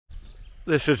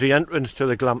this is the entrance to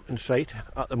the glamping site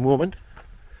at the moment.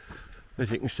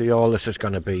 As you can see, all this is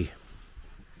going to be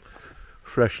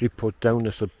freshly put down.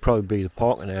 This will probably be the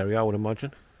parking area, I would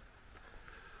imagine.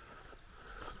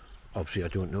 Obviously I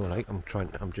don't know, like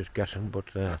I'm just guessing, but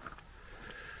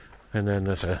and then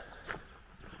there's a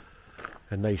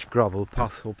nice gravel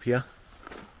path up here.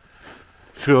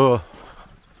 So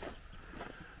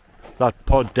that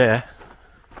pod there,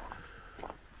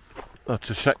 that's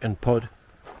the second pod.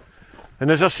 And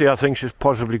as I say, I think she's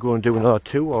possibly going to do another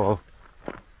 2 or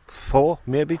 4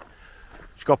 maybe.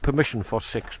 She's got permission for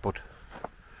 6, but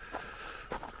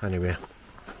anyway,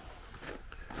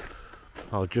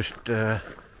 I'll just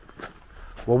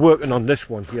we're working on this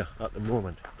one here at the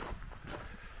moment,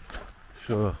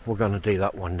 so we're going to do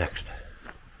that one next.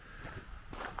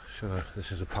 So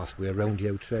this is a pathway around the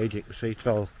outside. You can see it's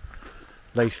all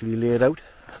nicely laid out.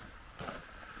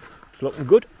 It's looking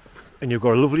good, and you've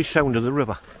got a lovely sound of the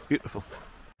river. Beautiful.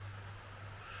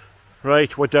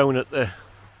 Right, we're down at the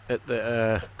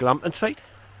glamping site.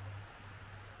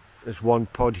 There's one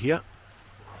pod here,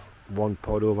 one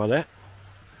pod over there.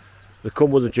 They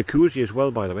come with a jacuzzi as well,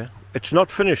 by the way. It's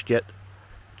not finished yet.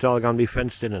 It's all going to be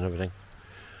fenced in and everything.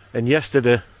 And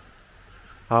yesterday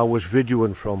I was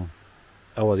videoing from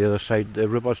the other side. The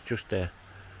river's just there.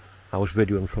 I was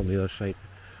videoing from the other side.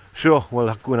 So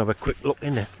we'll go and have a quick look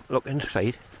in there, look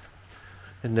inside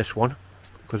in this one,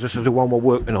 because this is the one we're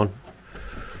working on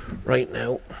right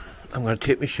now. I'm going to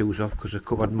take my shoes off because they're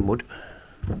covered in mud.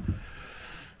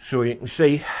 So you can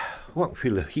see, I can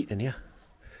feel the heat in here.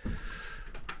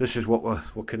 This is what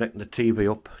we're connecting the TV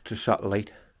up to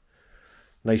satellite.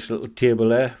 Nice little table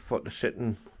there for to sit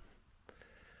and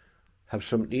have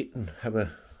something to eat and have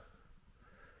a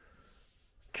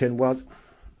chin wag.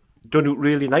 Done it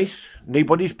really nice.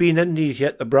 Nobody's been in these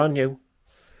yet, they're brand new.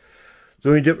 The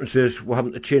only difference is we're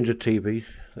having to change the TVs,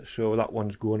 so that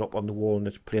one's going up on the wall in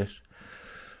this place.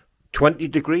 20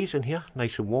 degrees in here,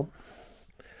 nice and warm.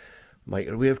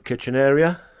 Microwave, kitchen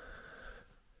area.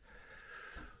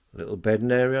 Little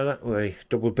bedding area that way,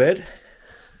 double bed.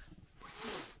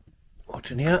 What's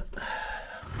in here?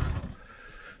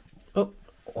 Oh,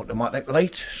 automatic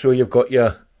light. So you've got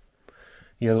your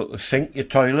little sink, your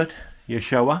toilet, your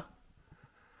shower.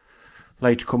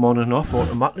 Lights come on and off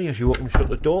automatically as you open and shut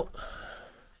the door.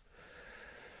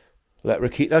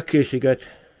 Electric heater in case you get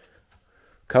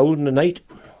cold in the night.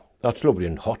 That's lovely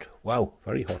and hot. Wow,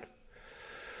 very hot.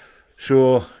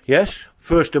 So yes,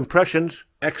 first impressions,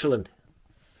 excellent.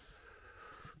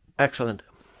 Excellent.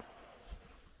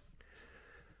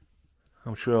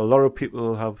 I'm sure a lot of people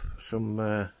will have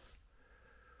some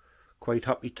quite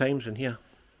happy times in here,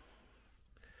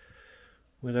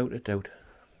 without a doubt.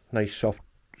 Nice soft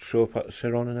sofa to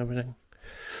sit on and everything.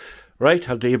 Right,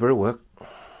 I'll do a bit of work.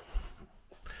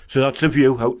 So that's the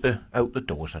view out the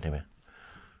doors anyway,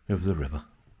 of the river.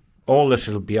 All this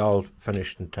will be all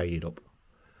finished and tidied up.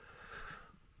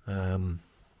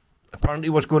 Apparently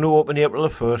it was going to open April the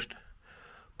 1st,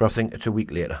 but I think it's a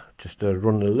week later, just to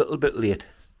run a little bit late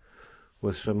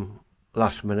with some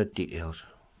last minute details.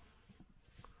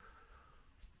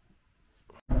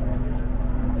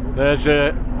 There's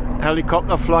a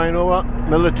helicopter flying over,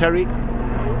 military.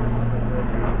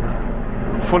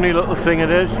 Funny little thing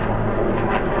it is.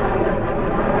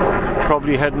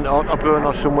 Probably heading to Otterburn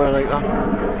or somewhere like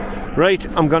that. Right,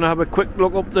 I'm going to have a quick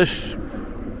look up this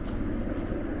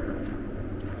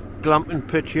glamping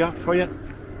pitch here for you.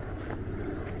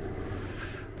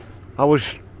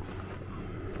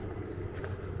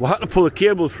 We had to pull a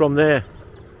cable from there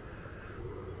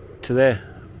to there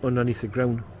underneath the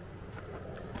ground.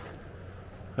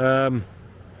 But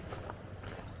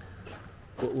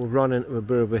we've run into a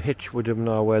bit of a hitch with them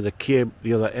now, where the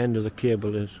other end of the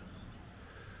cable is.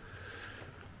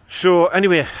 So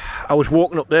anyway, I was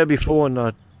walking up there before and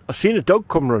I seen a dog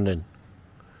come running.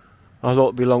 I thought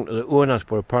it belonged to the owners,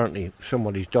 but apparently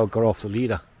somebody's dog got off the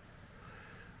leader.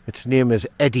 Its name is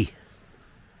Eddie.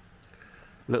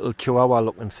 Little chihuahua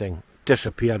looking thing.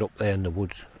 Disappeared up there in the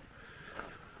woods.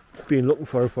 Been looking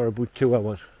for her for about 2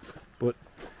 hours, but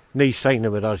no sign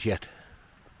of it as yet.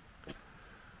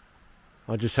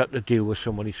 I just had to deal with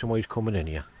somebody's coming in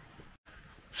here.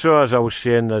 So as I was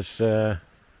saying, there's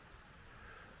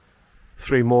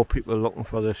 3 more people looking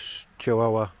for this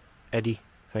chihuahua Eddie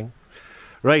thing.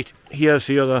 Right, here's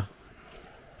the other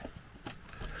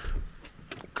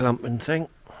glamping thing,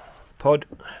 pod.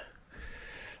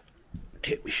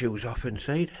 Take my shoes off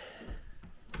inside.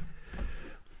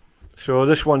 So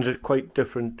this one's a quite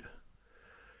different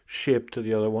shape to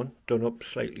the other one, done up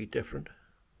slightly different.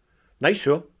 Nice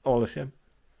though, all the same.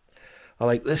 I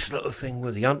like this little thing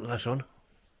with the antlers on.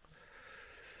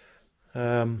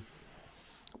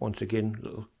 once again,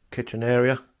 little kitchen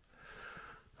area.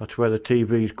 That's where the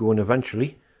TV is going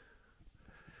eventually.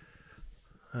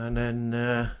 And then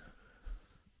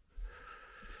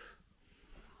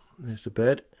there's the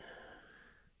bed.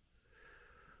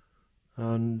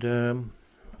 And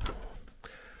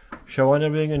shower and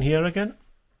everything in here again.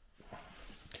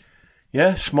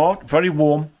 Yeah, smart, very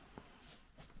warm.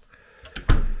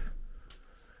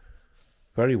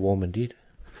 Very warm indeed.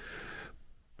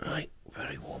 Right,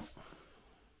 very warm.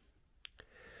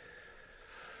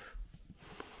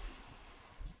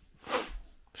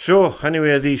 So,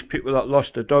 anyway, these people that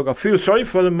lost a dog, I feel sorry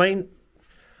for them, mine.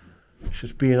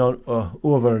 She's been on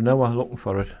over an hour looking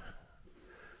for it.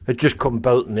 It just come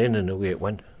belting in and away it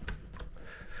went.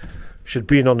 She'd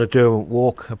been on a Derwent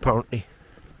walk, apparently.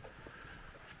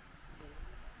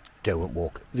 Derwent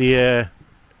walk. The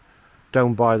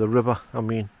down by the river, I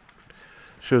mean.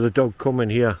 So the dog come in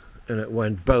here and it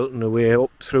went belting away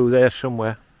up through there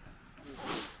somewhere.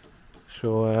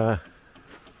 So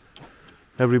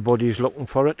everybody's looking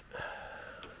for it.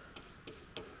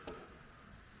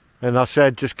 And I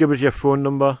said, just give us your phone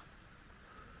number.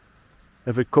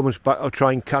 If it comes back, I'll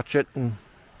try and catch it and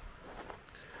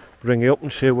bring it up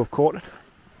and say we've caught it.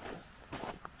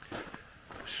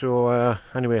 So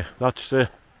anyway, that's the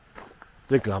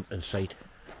glamping site.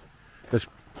 There's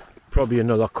probably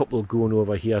another couple going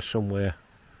over here somewhere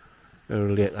at a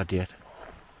later date.